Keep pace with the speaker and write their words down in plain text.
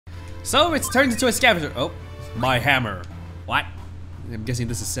So it's turned into a scavenger. Oh, my hammer. What? I'm guessing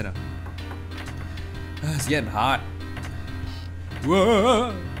this is Senna. It's getting hot.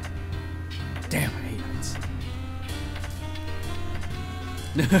 Whoa! Damn, I hate heights.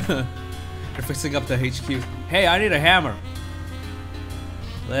 They're fixing up the HQ. Hey, I need a hammer.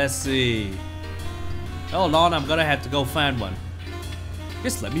 Let's see. Hold on, I'm gonna have to go find one.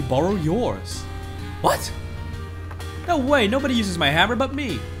 Just let me borrow yours. What? No way, nobody uses my hammer but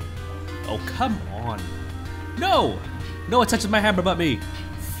me. Oh, come on. No! No one touches my hammer but me.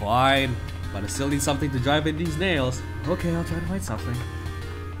 Fine, but I still need something to drive in these nails. Okay, I'll try to find something.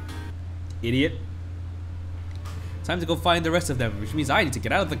 Idiot. Time to go find the rest of them, which means I need to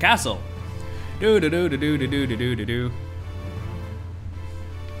get out of the castle. Do.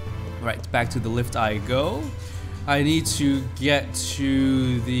 Right, back to the lift I go. I need to get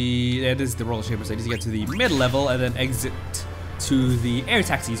to the... Yeah, this is the roller chambers. I need to get to the mid-level and then exit to the air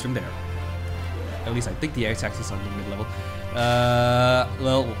taxis from there. At least I think the air taxis are on the mid-level.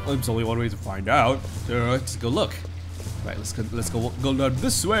 Well, there's only one way to find out. Let's go look. Right, let's go down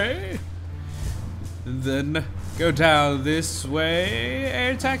this way. And then go down this way.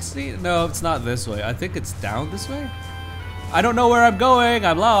 Air taxi? No, it's not this way. I think it's down this way. I don't know where I'm going.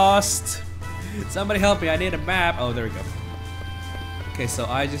 I'm lost. Somebody help me. I need a map. Oh, there we go. Okay, so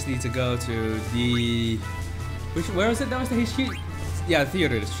I just need to go to the... Where was it? That was the HQ? Yeah,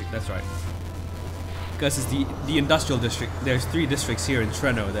 theater district. That's right. Because it's the industrial district. There's 3 districts here in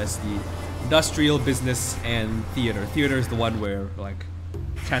Treno. That's the industrial, business, and theater. Theater is the one where, like,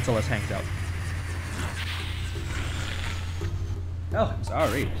 Chancellor's hanged out. Oh, I'm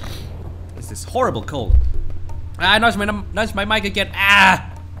sorry. It's this horrible cold. I nudged my mic again. Ah!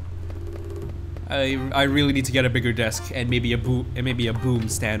 I really need to get a bigger desk and maybe a boom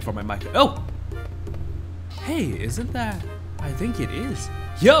stand for my mic. Oh! Hey, isn't that? I think it is.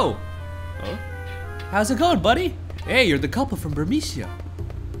 Yo! Huh? How's it going, buddy? Hey, you're the couple from Burmecia.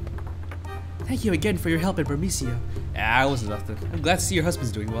 Thank you again for your help in Burmecia. Ah, it wasn't nothing. I'm glad to see your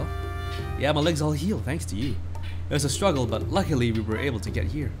husband's doing well. Yeah, my leg's all healed thanks to you. It was a struggle, but luckily we were able to get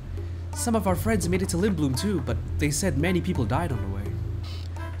here. Some of our friends made it to Lindblum too, but they said many people died on the way.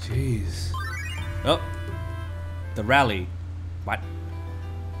 Jeez. Oh, the rally. What?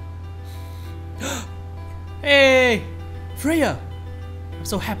 Hey, Freya! I'm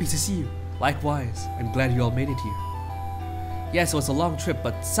so happy to see you. Likewise, I'm glad you all made it here. Yes, it was a long trip,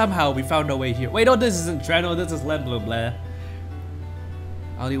 but somehow we found our way here. Wait, no, this isn't Treno, this is Lindblum, blah.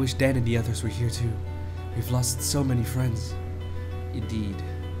 I only wish Dan and the others were here too. We've lost so many friends. Indeed.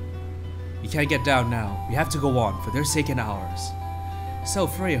 We can't get down now. We have to go on, for their sake and ours. So,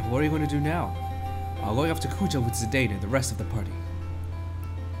 Freya, what are you going to do now? I'm going off to Kuja with Zidane and the rest of the party.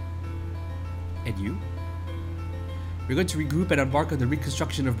 And you? We're going to regroup and embark on the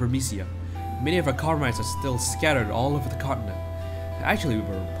reconstruction of Burmecia. Many of our comrades are still scattered all over the continent. Actually, we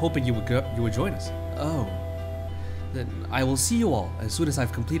were hoping you would join us. Oh. Then I will see you all as soon as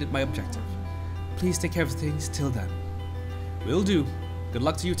I've completed my objective. Please take care of things till then. Will do. Good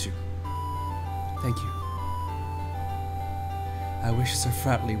luck to you two. Thank you. I wish Sir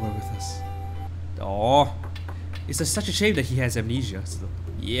Fratley were with us. Oh, it's such a shame that he has amnesia. So,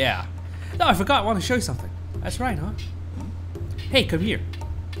 yeah. No, I forgot. I want to show you something. That's right, huh? Hey, come here.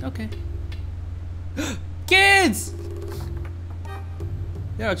 Okay. Kids!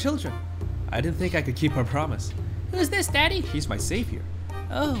 There are children. I didn't think I could keep our promise. Who's this, Daddy? He's my savior.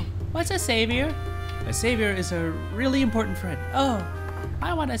 Oh, what's a savior? A savior is a really important friend. Oh,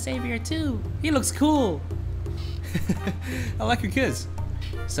 I want a savior too. He looks cool. I like your kids.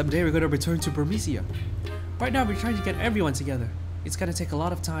 Someday we're going to return to Burmecia. Right now we're trying to get everyone together. It's going to take a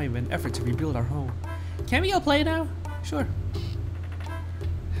lot of time and effort to rebuild our home. Can we all play now? Sure.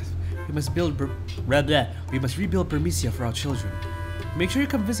 We must rebuild Burmecia for our children. Make sure you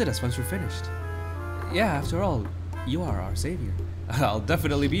come visit us once we're finished. Yeah, after all, you are our savior. I'll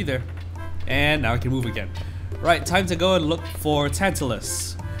definitely be there. And now I can move again. Right, time to go and look for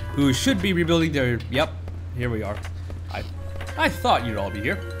Tantalus, who should be rebuilding their... Yep, here we are. I thought you'd all be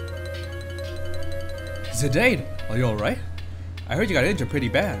here. Zidane, are you alright? I heard you got injured pretty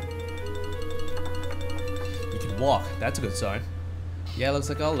bad. You can walk, that's a good sign. Yeah, looks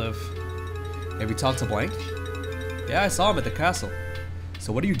like I'll live. Have you talked to Blank? Yeah, I saw him at the castle.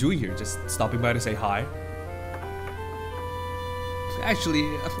 So what are you doing here? Just stopping by to say hi? Actually,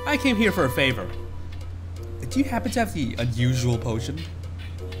 I came here for a favor. Do you happen to have the unusual potion?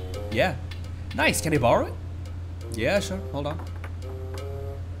 Yeah. Nice, can I borrow it? Yeah, sure, hold on.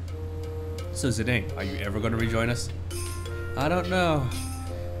 So Zidane, are you ever going to rejoin us? I don't know.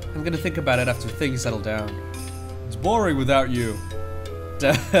 I'm going to think about it after things settle down. It's boring without you.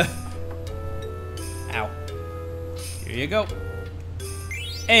 Here you go.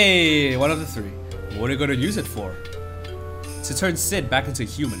 Hey, one of the three. What are you gonna use it for? To turn Sid back into a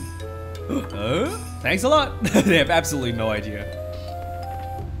human. Thanks a lot. They have absolutely no idea.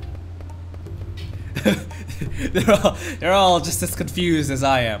 they're all just as confused as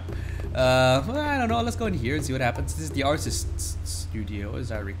I am. Well, I don't know. Let's go in here and see what happens. This is the artist's studio,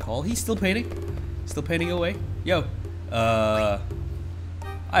 as I recall. He's still painting. Still painting away. Yo. I've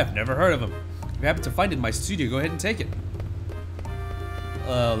never heard of him. If you happen to find it in my studio, go ahead and take it.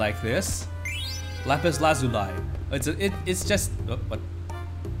 Like this. Lapis lazuli. It's just what?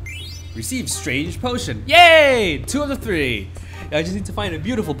 Receive strange potion. Yay! 2 of the 3. I just need to find a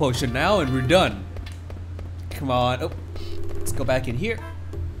beautiful potion now, and we're done. Come on. Oh, let's go back in here.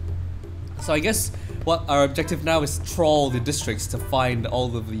 So I guess what our objective now is troll the districts to find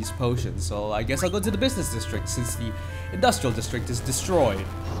all of these potions. So I guess I'll go to the business district since the industrial district is destroyed.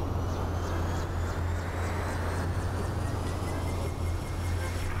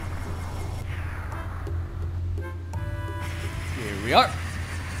 Here we are.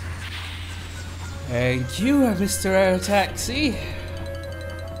 Thank you, Mr. Air Taxi.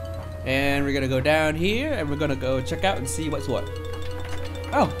 And we're gonna go down here and we're gonna go check out and see what's what.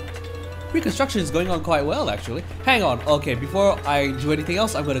 Oh, reconstruction is going on quite well actually. Hang on, okay, before I do anything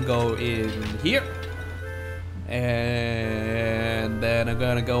else, I'm gonna go in here. And then I'm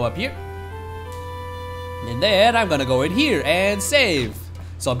gonna go up here. And then I'm gonna go in here and save.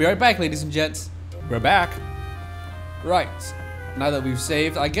 So I'll be right back, ladies and gents. We're back. Right, now that we've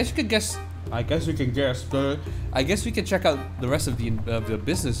saved, I guess we can guess, but I guess we can check out the rest of the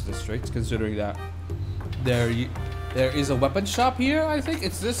business district, considering that there is a weapon shop here. I think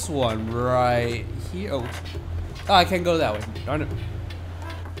it's this one right here. Oh, I can't go that way. Darn it.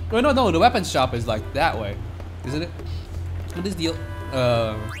 Oh, no, the weapon shop is like that way, isn't it? What is the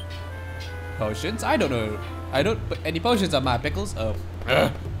potions? I don't know. I don't put any potions on my pickles. Oh,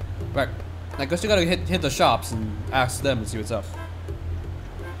 right. I guess you gotta hit the shops and ask them and see what's up.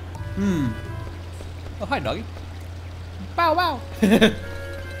 Oh, hi, doggy. Bow wow.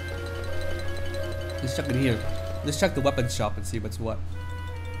 Let's check in here. Let's check the weapons shop and see what's what.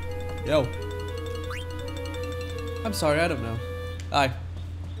 Yo. I'm sorry, I don't know. Hi.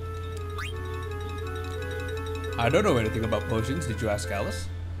 I don't know anything about potions. Did you ask Alice?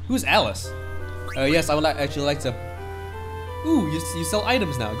 Who's Alice? Yes, I would actually like to. Ooh, you sell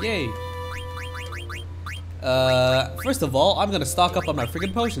items now. Yay. First of all, I'm gonna stock up on my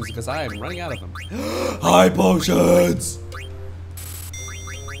friggin' potions because I am running out of them. High potions!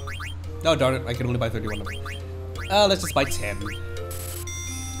 No, darn it, I can only buy 31 of them. Let's just buy 10.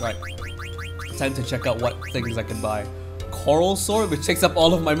 Right. Time to check out what things I can buy. Coral sword, which takes up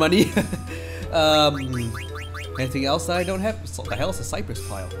all of my money. Anything else that I don't have? What the hell is a cypress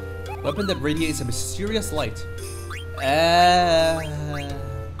pile? Weapon that radiates a mysterious light.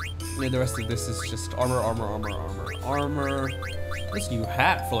 The rest of this is just armor. This new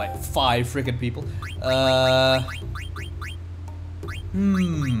hat for like 5 freaking people.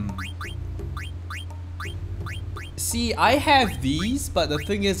 See, I have these, but the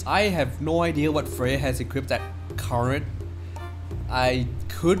thing is, I have no idea what Freya has equipped at current. I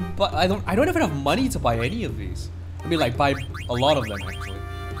could, but I don't have enough money to buy any of these. I mean, like buy a lot of them actually.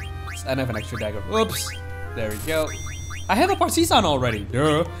 And I have an extra dagger. Oops. There we go. I have a partisan already.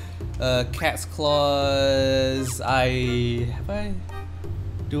 Duh. Cat's claws.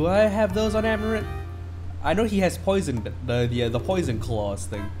 Do I have those on Amaranth? I know he has poison, the poison claws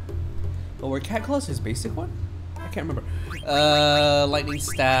thing. But were cat claws his basic one? I can't remember. Lightning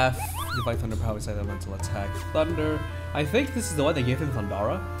staff. Divine thunder power is elemental attack. Thunder. I think this is the one they gave him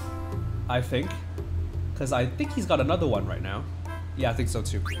Thundara. I think, because I think he's got another one right now. Yeah, I think so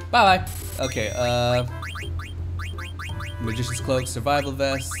too. Bye bye. Okay. Magician's cloak, survival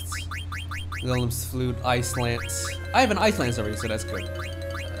vest. Golem's flute, ice lance. I have an ice lance already, so that's good.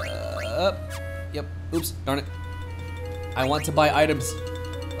 Yep. Oops, darn it. I want to buy items.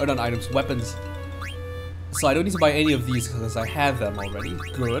 Or not items, weapons. So I don't need to buy any of these because I have them already.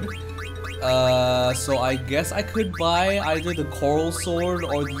 Good. So I guess I could buy either the coral sword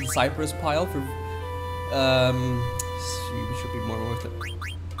or the cypress pile for. Should be more worth it.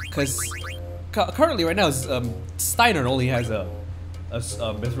 Because currently, right now, Steiner only has a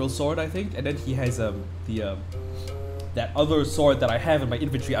mithril sword, I think, and then he has that other sword that I have in my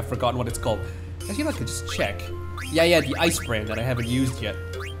inventory. I've forgotten what it's called. Actually, I could just check. Yeah, the ice brand that I haven't used yet,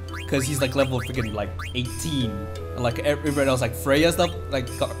 because he's like level freaking like 18, and like everybody else, like Freya's level, like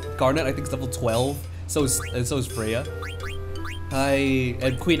Garnet, I think is level 12. So is Freya.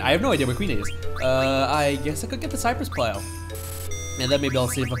 And Queen. I have no idea where Queen is. I guess I could get the cypress pile, and then maybe I'll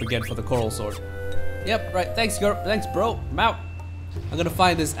save up again for the coral sword. Yep, right. Thanks, bro. I'm out. I'm gonna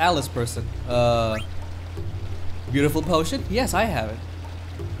find this Alice person. Beautiful potion? Yes, I have it.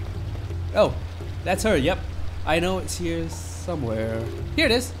 Oh, that's her. Yep. I know it's here somewhere. Here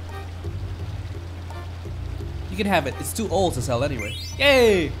it is. You can have it. It's too old to sell anyway.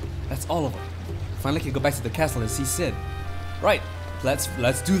 Yay! That's all of them. Finally can go back to the castle and see Sid. Right. Let's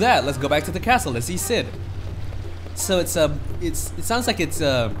do that. Let's go back to the castle and see Sid. So it sounds like it's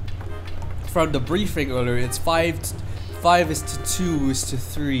from the briefing earlier. It's 5 is to 2 is to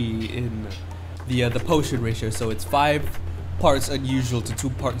 3 in the potion ratio. So it's 5 parts unusual to 2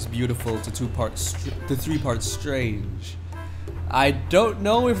 parts beautiful to 3 parts strange. I don't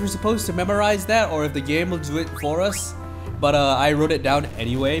know if we're supposed to memorize that or if the game will do it for us, but I wrote it down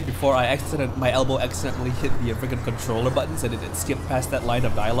anyway before my elbow accidentally hit the freaking controller buttons and it skipped past that line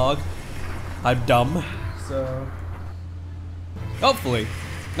of dialogue. I'm dumb, so hopefully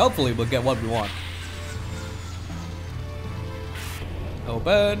we'll get what we want.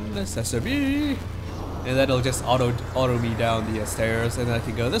 Open sesame, and that'll just auto me down the stairs, and then I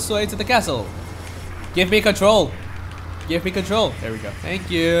can go this way to the castle. Give me control. Give me control. There we go. Thank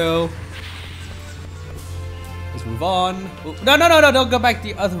you. Let's move on. Ooh, no, don't go back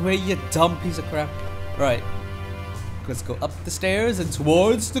the other way, you dumb piece of crap. Right. Let's go up the stairs and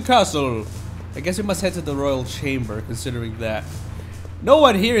towards the castle. I guess we must head to the royal chamber, considering that no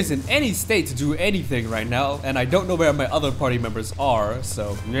one here is in any state to do anything right now, and I don't know where my other party members are,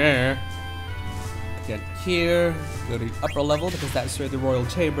 so yeah. Get here, go to the upper level because that's where the royal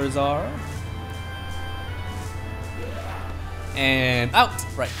chambers are. And out!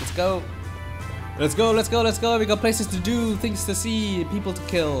 Right, let's go. Let's go. We got places to do, things to see, people to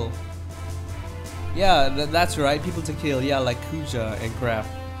kill. Yeah, that's right, people to kill. Yeah, like Kuja and crap.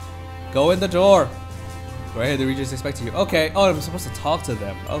 Go in the door. Go ahead, the Regent's expecting you. Okay, oh, I'm supposed to talk to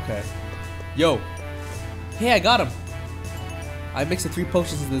them. Okay. Yo. Hey, I got him. I mixed the 3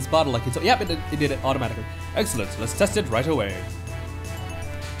 potions in this bottle like you told. Yep, it did it automatically. Excellent, let's test it right away.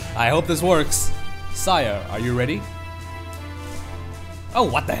 I hope this works. Sire, are you ready? Oh,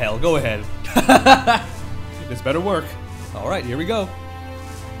 what the hell? Go ahead. This better work. Alright, here we go.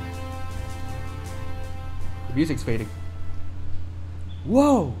 The music's fading.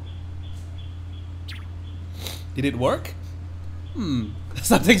 Whoa! Did it work?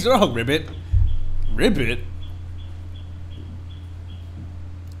 Something's wrong, Ribbit. Ribbit?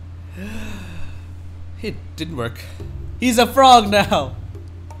 It didn't work. He's a frog now!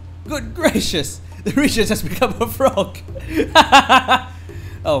 Good gracious! The Regent has become a frog!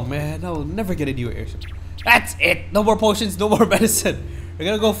 Oh man, I will never get a new airship. That's it! No more potions, no more medicine! We're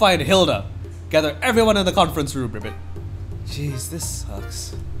gonna go find Hilda. Gather everyone in the conference room, Ribbit. Jeez, this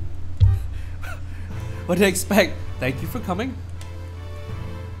sucks. What do you expect? Thank you for coming.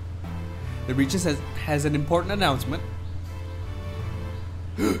 The Regis has an important announcement.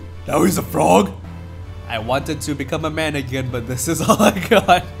 Now he's a frog? I wanted to become a man again, but this is all I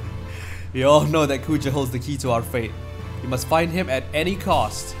got. We all know that Kuja holds the key to our fate. We must find him at any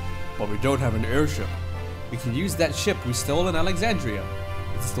cost. But we don't have an airship. We can use that ship we stole in Alexandria.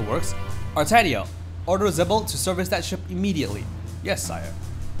 If this still works. Artania, order Zebel to service that ship immediately. Yes, sire.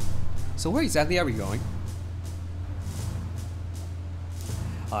 So where exactly are we going?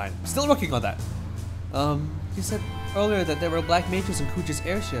 I'm still working on that. You said earlier that there were black mages in Kuja's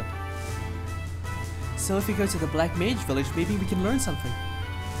airship. So if we go to the Black Mage Village, maybe we can learn something.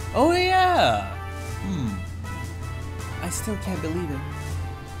 Oh yeah! I still can't believe it.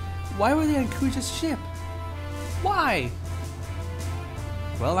 Why were they on Kuja's ship? Why?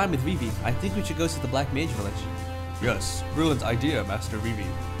 Well, I'm with Vivi. I think we should go to the Black Mage Village. Yes, brilliant idea, Master Vivi.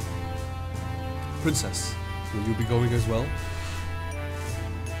 Princess, will you be going as well?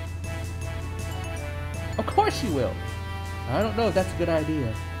 Of course she will. I don't know if that's a good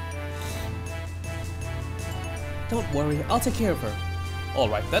idea. Don't worry, I'll take care of her.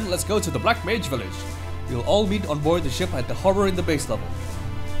 Alright then, let's go to the Black Mage Village. We'll all meet on board the ship at the harbor in the base level.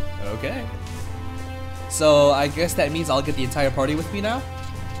 Okay. So, I guess that means I'll get the entire party with me now?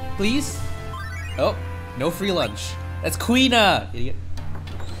 Please? Oh, no free lunch. That's Queena! Idiot.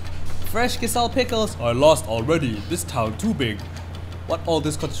 Fresh Giselle pickles. I lost already. This town too big. What all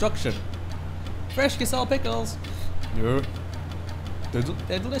this construction? Fresh Giselle pickles. Yeah.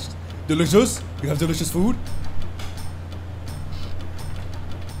 They're delicious. Delicious? You have delicious food?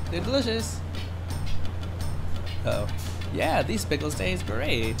 They're delicious. Uh oh. Yeah, these pickles taste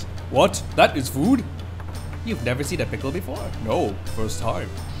great. What? That is food? You've never seen a pickle before? No, first time.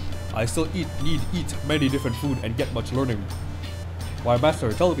 I still need eat many different food and get much learning. Why,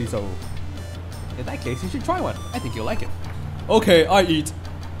 master, tell me so. In that case, you should try one. I think you'll like it. Okay, I eat.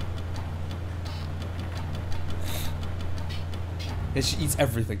 And she eats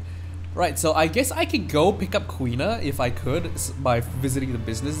everything. Right, so I guess I could go pick up Queena if I could by visiting the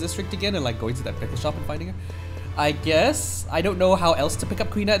business district again and like going to that pickle shop and finding her. I guess I don't know how else to pick up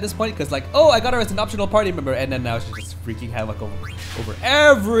Queena at this point because like, oh, I got her as an optional party member and then now she's just freaking havoc over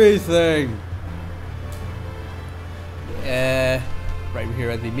everything. Right, we're here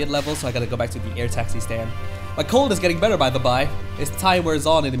at the mid-level, so I gotta go back to the air taxi stand. My cold is getting better, by the by. As time wears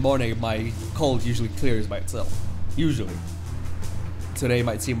on in the morning, my cold usually clears by itself. Usually. Today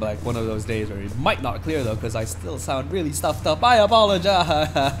might seem like one of those days where it might not clear though, because I still sound really stuffed up. I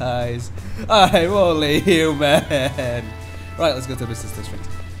apologize. I'm only human. Right, let's go to the business district.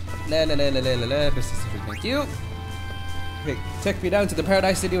 Business district, thank you. Okay, take me down to the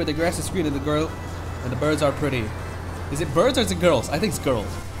paradise city where the grass is green and the birds are pretty. Is it birds or is it girls? I think it's girls.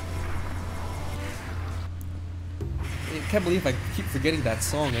 I can't believe I keep forgetting that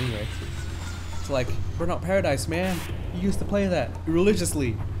song anyway. It's like, Burnout Paradise, man. You used to play that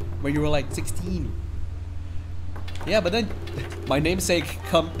religiously when you were like 16. Yeah, but then my namesake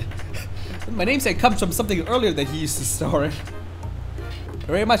comes from something earlier that he used to star in.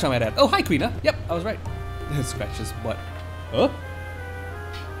 Very much on my dad. Oh, hi, Queena. Yep, I was right. Scratch his butt. Huh?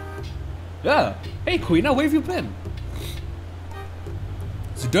 Yeah. Hey, Queena, where have you been?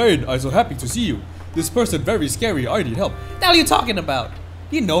 Zidane, I'm so happy to see you. This person very scary. I need help. What the hell are you talking about?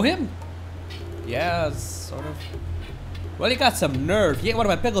 You know him? Yeah, sort of. Well, he got some nerve. He ate one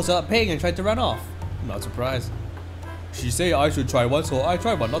of my pickles without paying and tried to run off. I'm not surprised. She say I should try one, so I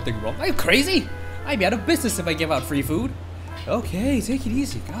tried one. Nothing wrong. Are you crazy? I'd be out of business if I give out free food. Okay, take it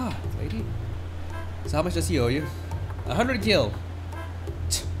easy. God, lady. So how much does he owe you? 100 gil.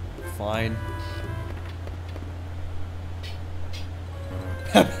 Fine.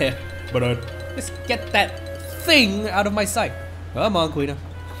 But just get that thing out of my sight. Come on, Queena.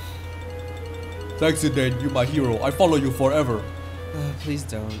 Thanks, Zidane. You're my hero. I follow you forever. Please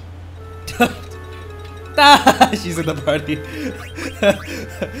don't. She's in the party.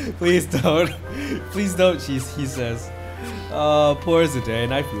 Please don't. Please don't, he says. Poor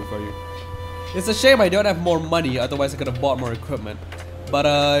Zidane. I feel for you. It's a shame I don't have more money. Otherwise, I could have bought more equipment.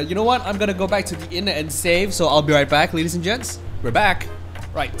 But, you know what? I'm gonna go back to the inn and save. So I'll be right back, ladies and gents. We're back.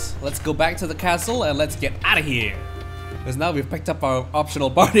 Right, let's go back to the castle and let's get out of here. Because now we've picked up our optional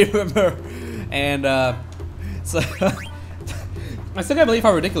party member. And so I still can't believe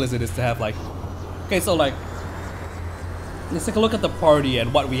how ridiculous it is to have like, okay, so like, let's take a look at the party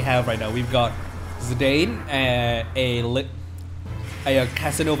and what we have right now. We've got Zidane, a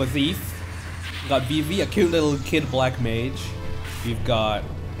Casanova thief. We've got Vivi, a cute little kid black mage. We've got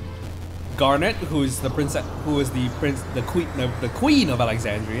Garnet, who is the princess, the queen of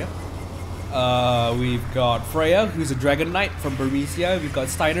Alexandria. We've got Freya, who's a dragon knight from Bermesia. We've got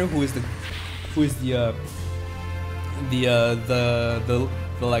Steiner, who is the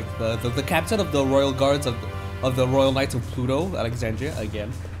captain of the royal guards of the Royal Knights of Pluto, Alexandria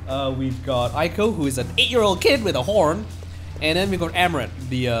again. We've got Aiko, who is an 8-year-old kid with a horn, and then we've got Amaranth,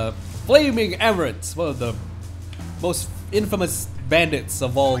 the flaming Amaranth, one of the most infamous bandits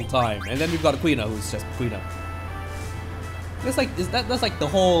of all time. And then we've got Queena, who's just Queena. It's like that's like the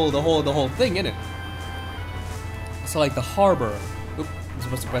whole thing, isn't it? So like the harbor. Oop, I'm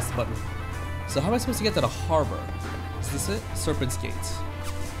supposed to press the button. So how am I supposed to get to the harbor? Is this it? Serpent's Gate.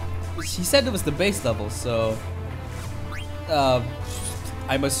 She said it was the base level, so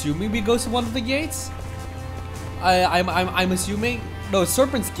I'm assuming we go to one of the gates. I'm assuming. No,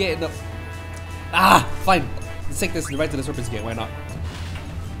 Serpent's Gate. No. Ah, fine. Let's take this right to the Serpent's Gate. Why not?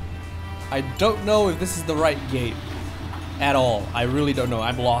 I don't know if this is the right gate at all. I really don't know.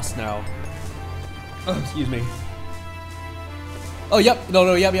 I'm lost now. Oh, excuse me. Oh, yep.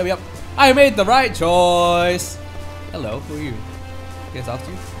 No, yep. I made the right choice. Hello, who are you? Can I talk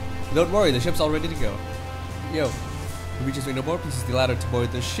to you? Don't worry, the ship's all ready to go. Yo, can we just wait no more? Please use the ladder to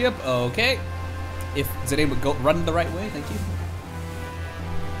board the ship. Okay. If Zidane would go run the right way, thank you.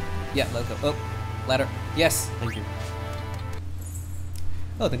 Yeah, let's go. Oh, ladder. Yes, thank you.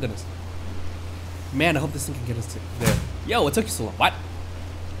 Oh, thank goodness. Man, I hope this thing can get us to there. Yo, what took you so long? What?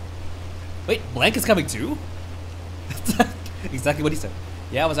 Wait, Blank is coming too? Exactly what he said.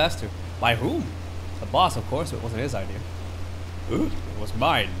 Yeah, I was asked to. By whom? The boss, of course. It wasn't his idea. Ooh, it was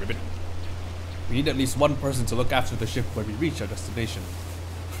mine, Ribbit. We need at least one person to look after the ship when we reach our destination.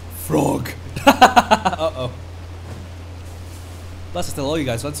 Frog. Uh-oh. Plus, I still owe you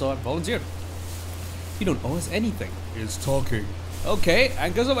guys one, so I volunteered. You don't owe us anything. It's talking. Okay,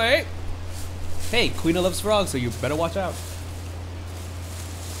 anchors away. Hey, Queena loves frogs, so you better watch out.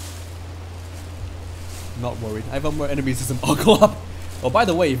 I'm not worried. I have more enemies system. I'll go up. Oh, by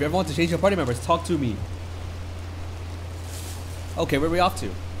the way, if you ever want to change your party members, talk to me. Okay, where are we off to?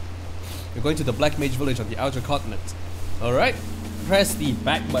 We're going to the Black Mage Village on the outer continent. Alright. Press the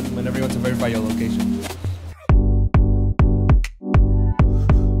back button whenever you want to verify your location.